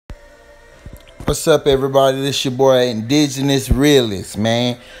What's up, everybody? This your boy Indigenous Realist,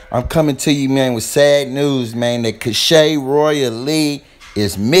 man. I'm coming to you, man, with sad news, man, that Kashay Royalee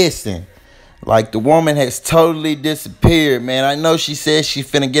is missing. Like, the woman has totally disappeared, man. I know she says she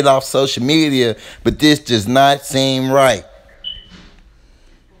finna get off social media, but this does not seem right.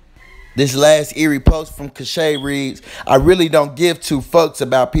 This last eerie post from Kashay reads, I really don't give two fucks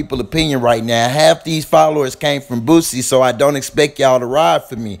about people's opinion right now. Half these followers came from Boosie, so I don't expect y'all to ride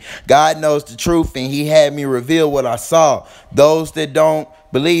for me. God knows the truth, and he had me reveal what I saw. Those that don't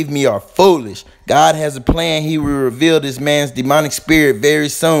believe me are foolish. God has a plan. He will reveal this man's demonic spirit very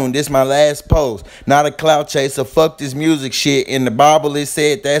soon. This is my last post. Not a clout chaser. Fuck this music shit. In the Bible, it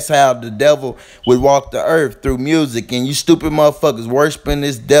said that's how the devil would walk the earth, through music. And you stupid motherfuckers worshiping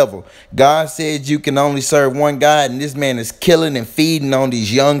this devil. God said you can only serve one God, and this man is killing and feeding on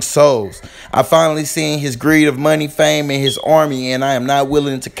these young souls. I finally seen his greed of money, fame, and his army, and I am not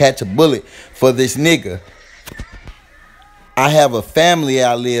willing to catch a bullet for this nigga. I have a family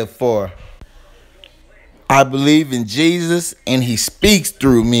I live for. I believe in Jesus, and he speaks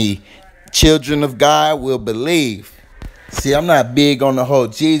through me. Children of God will believe. See, I'm not big on the whole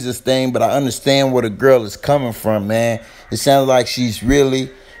Jesus thing, but I understand where the girl is coming from, man. It sounds like she's really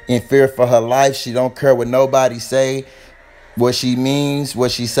in fear for her life. She don't care what nobody say. What she means,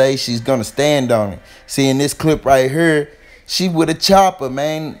 what she say, she's gonna stand on it. See, in this clip right here, she with a chopper,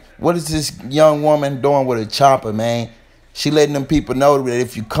 man. What is this young woman doing with a chopper, man? She letting them people know that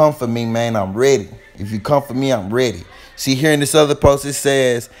if you come for me, man, I'm ready. If you come for me, I'm ready. See, here in this other post, it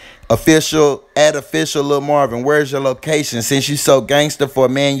says, official Lil Marvin, where's your location? Since you so gangster for a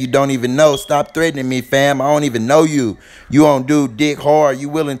man you don't even know, stop threatening me, fam. I don't even know you. You on dude dick hard. You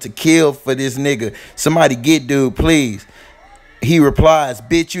willing to kill for this nigga. Somebody get dude, please. He replies,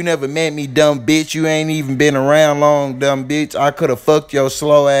 bitch, you never met me, dumb bitch. You ain't even been around long, dumb bitch. I could have fucked your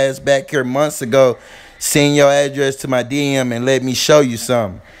slow ass back here months ago. Send your address to my DM and let me show you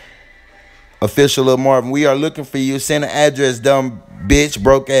something. Official Lil Marvin, we are looking for you. Send an address, dumb bitch,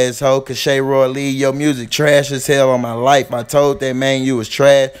 broke ass hoe. Kashay Royalee, your music trash as hell on my life. I told that man you was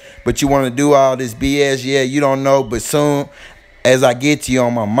trash, but you want to do all this BS. Yeah, you don't know, but soon as I get to you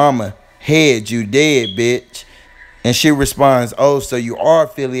on my mama head, you dead, bitch. And she responds, oh, so you are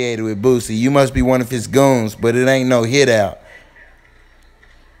affiliated with Boosie. You must be one of his goons, but it ain't no hit out.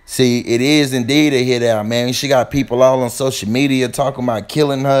 See, it is indeed a hit out, man. She got people all on social media talking about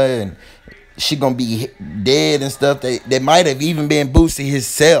killing her, and she gonna be dead and stuff. That might have even been Boosie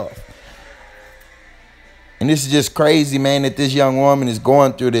himself. And this is just crazy, man, that this young woman is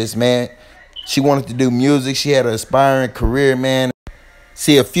going through this, man. She wanted to do music. She had an aspiring career, man.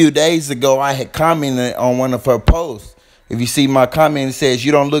 See, a few days ago, I had commented on one of her posts. If you see my comment, it says,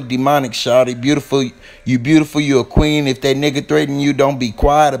 you don't look demonic, shawty. Beautiful, you a queen. If that nigga threaten you, don't be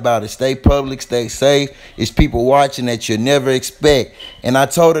quiet about it. Stay public, stay safe. It's people watching that you'll never expect. And I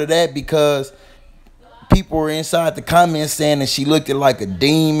told her that because people were inside the comments saying that she looked like a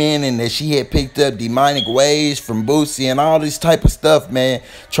demon and that she had picked up demonic ways from Boosie and all this type of stuff, man.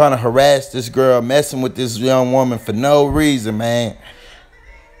 Trying to harass this girl, messing with this young woman for no reason, man.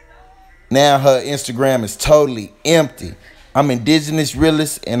 Now her Instagram is totally empty. I'm Indigenous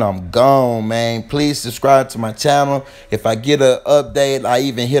Realist and I'm gone, man. Please subscribe to my channel. If I get an update, I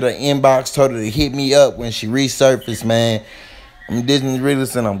even hit her inbox, told her to hit me up when she resurfaced, man. I'm Indigenous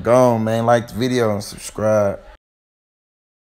Realist and I'm gone, man. Like the video and subscribe.